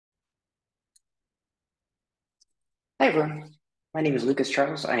Hi everyone, my name is Lucas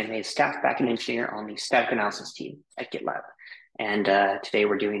Charles. I am a staff backend engineer on the static analysis team at GitLab. And today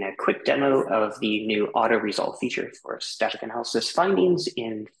we're doing a quick demo of the new auto resolve feature for static analysis findings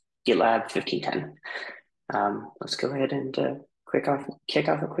in GitLab 1510. Let's go ahead and kick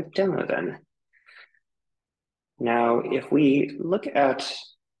off a quick demo then. Now, if we look at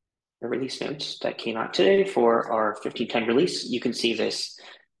the release notes that came out today for our 1510 release, you can see this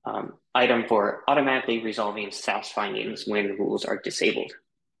item for automatically resolving SAST findings when rules are disabled.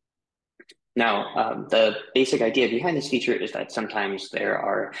 Now, the basic idea behind this feature is that sometimes there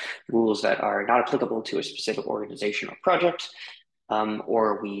are rules that are not applicable to a specific organization or project,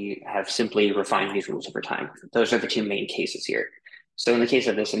 or we have simply refined these rules over time. Those are the two main cases here. So in the case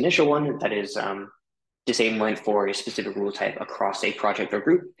of this initial one, that is disablement for a specific rule type across a project or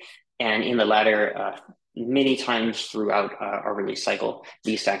group. And in the latter, many times throughout our release cycle,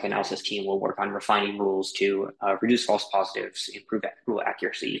 the static analysis team will work on refining rules to reduce false positives, improve rule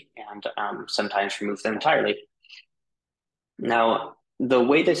accuracy, and sometimes remove them entirely. Now, the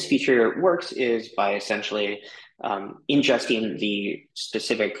way this feature works is by essentially ingesting the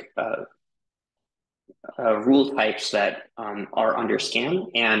specific rule types that are under scan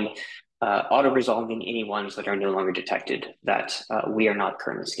and auto-resolving any ones that are no longer detected that we are not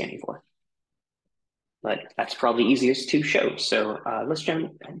currently scanning for. But that's probably easiest to show. So let's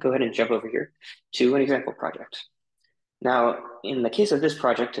go ahead and jump over here to an example project. Now, in the case of this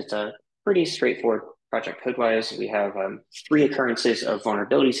project, it's a pretty straightforward project code-wise. We have 3 occurrences of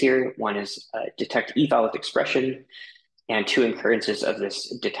vulnerabilities here. One is detect eval with expression, and 2 occurrences of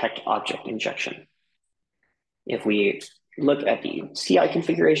this detect object injection. If we look at the CI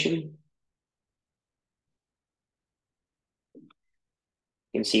configuration,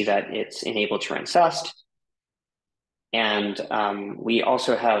 you can see that it's enabled to run SAST. And we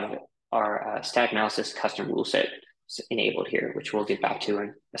also have our static analysis custom rule set enabled here, which we'll get back to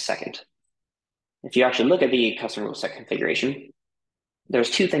in a second. If you actually look at the custom rule set configuration,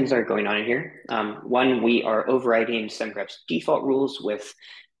 there's 2 things that are going on in here. One, we are overriding SemGrep's default rules with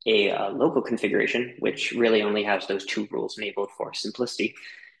a local configuration, which really only has those 2 rules enabled for simplicity.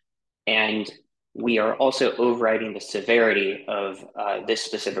 And we are also overriding the severity of this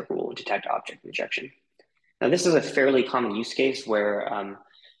specific rule, detect object injection. Now, this is a fairly common use case where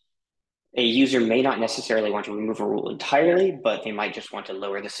a user may not necessarily want to remove a rule entirely, but they might just want to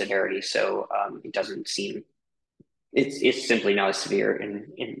lower the severity so it doesn't seem, it's simply not as severe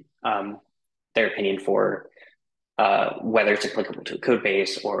in their opinion for whether it's applicable to a code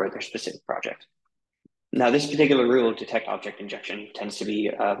base or their specific project. Now, this particular rule, detect object injection, tends to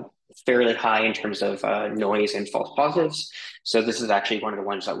be fairly high in terms of noise and false positives. So this is actually one of the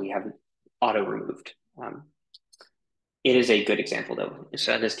ones that we have auto removed. It is a good example though.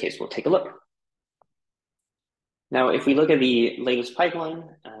 So in this case, we'll take a look. Now, if we look at the latest pipeline,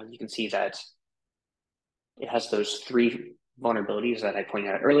 you can see that it has those 3 vulnerabilities that I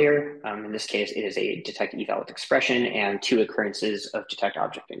pointed out earlier. In this case, it is a detect eval with expression and 2 occurrences of detect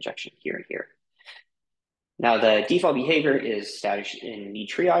object injection here and here. Now, the default behavior is static in need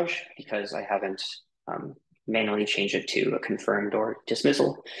triage because I haven't manually changed it to a confirmed or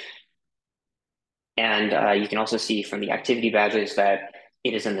dismissal. And you can also see from the activity badges that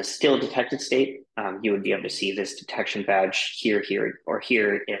it is in the still detected state. You would be able to see this detection badge here, here, or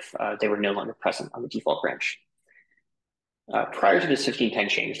here if they were no longer present on the default branch. Prior to this 1510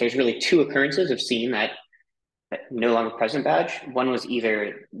 change, there's really 2 occurrences of seeing that no longer present badge. One was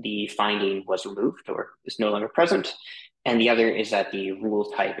either the finding was removed or is no longer present, and the other is that the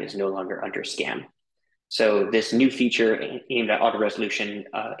rule type is no longer under scan. So this new feature aimed at auto resolution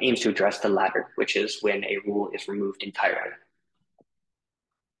aims to address the latter, which is when a rule is removed entirely.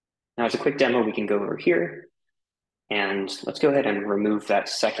 Now, as a quick demo, we can go over here and let's go ahead and remove that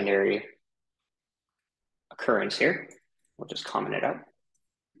secondary occurrence here. We'll just comment it out.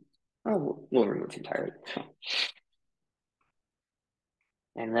 Oh, we'll remove entirely.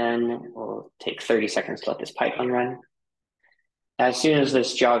 And then we'll take 30 seconds to let this pipeline run. As soon as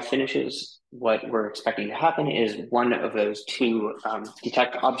this job finishes, what we're expecting to happen is one of those 2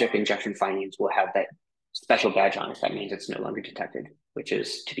 detect object injection findings will have that special badge on it. That means it's no longer detected, which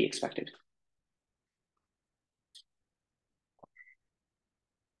is to be expected.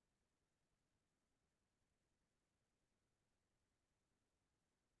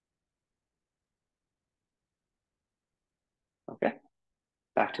 Okay,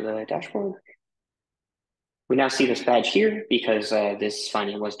 back to the dashboard. We now see this badge here because this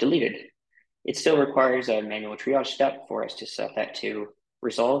finding was deleted. It still requires a manual triage step for us to set that to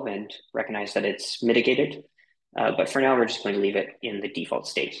resolve and recognize that it's mitigated. But for now, we're just going to leave it in the default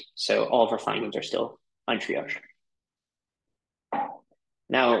state. So all of our findings are still untriaged.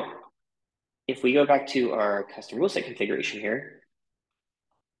 Now, if we go back to our custom rule set configuration here,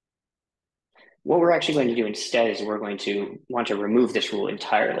 what we're actually going to do instead is we're going to want to remove this rule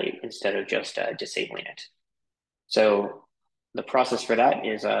entirely instead of just disabling it. So the process for that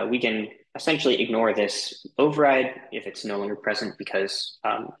is we can essentially ignore this override if it's no longer present because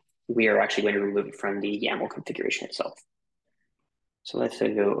we are actually going to remove it from the YAML configuration itself. So let's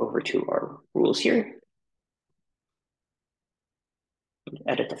go over to our rules here,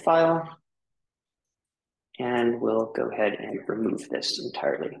 edit the file, and we'll go ahead and remove this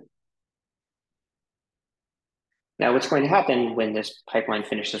entirely. Now, what's going to happen when this pipeline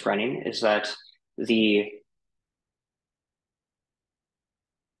finishes running is that the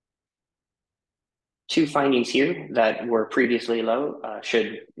two findings here that were previously low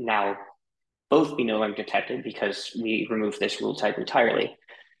should now both be no longer detected because we removed this rule type entirely.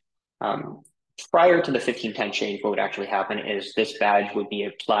 Prior to the 1510 change, what would actually happen is this badge would be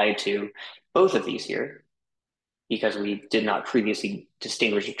applied to both of these here because we did not previously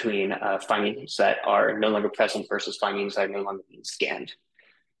distinguish between findings that are no longer present versus findings that are no longer being scanned.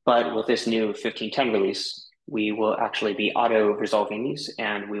 But with this new 1510 release, we will actually be auto-resolving these,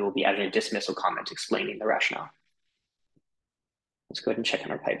 and we will be adding a dismissal comment explaining the rationale. Let's go ahead and check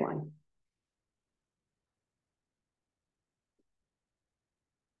on our pipeline.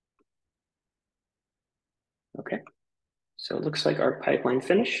 Okay, so it looks like our pipeline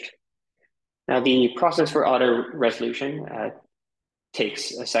finished. Now the process for auto resolution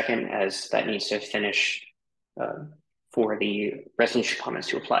takes a second as that needs to finish for the resolution comments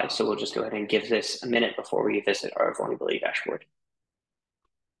to apply. So we'll just go ahead and give this a minute before we visit our vulnerability dashboard.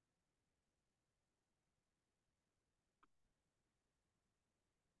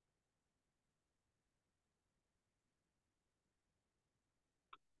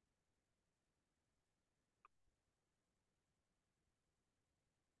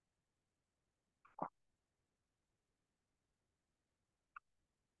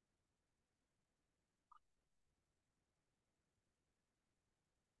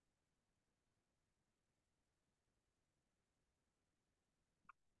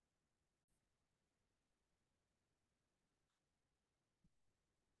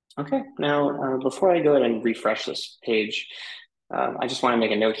 Okay, now before I go ahead and refresh this page, I just want to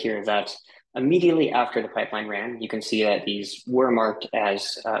make a note here that immediately after the pipeline ran, you can see that these were marked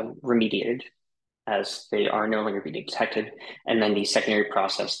as remediated, as they are no longer being detected, and then the secondary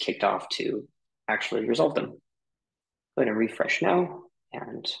process kicked off to actually resolve them. Go ahead and refresh now,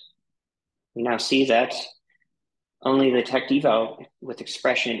 and we now see that only the tech eval with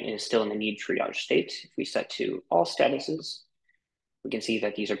expression is still in the need triage state. If we set to all statuses, we can see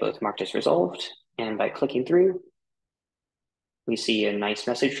that these are both marked as resolved. And by clicking through, we see a nice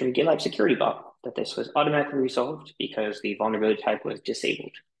message from GitLab security bot that this was automatically resolved because the vulnerability type was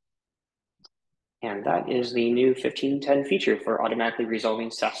disabled. And that is the new 1510 feature for automatically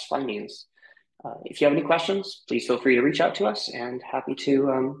resolving SAST findings. If you have any questions, please feel free to reach out to us and happy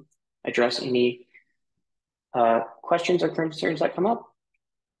to address any questions or concerns that come up.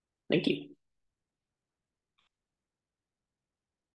 Thank you.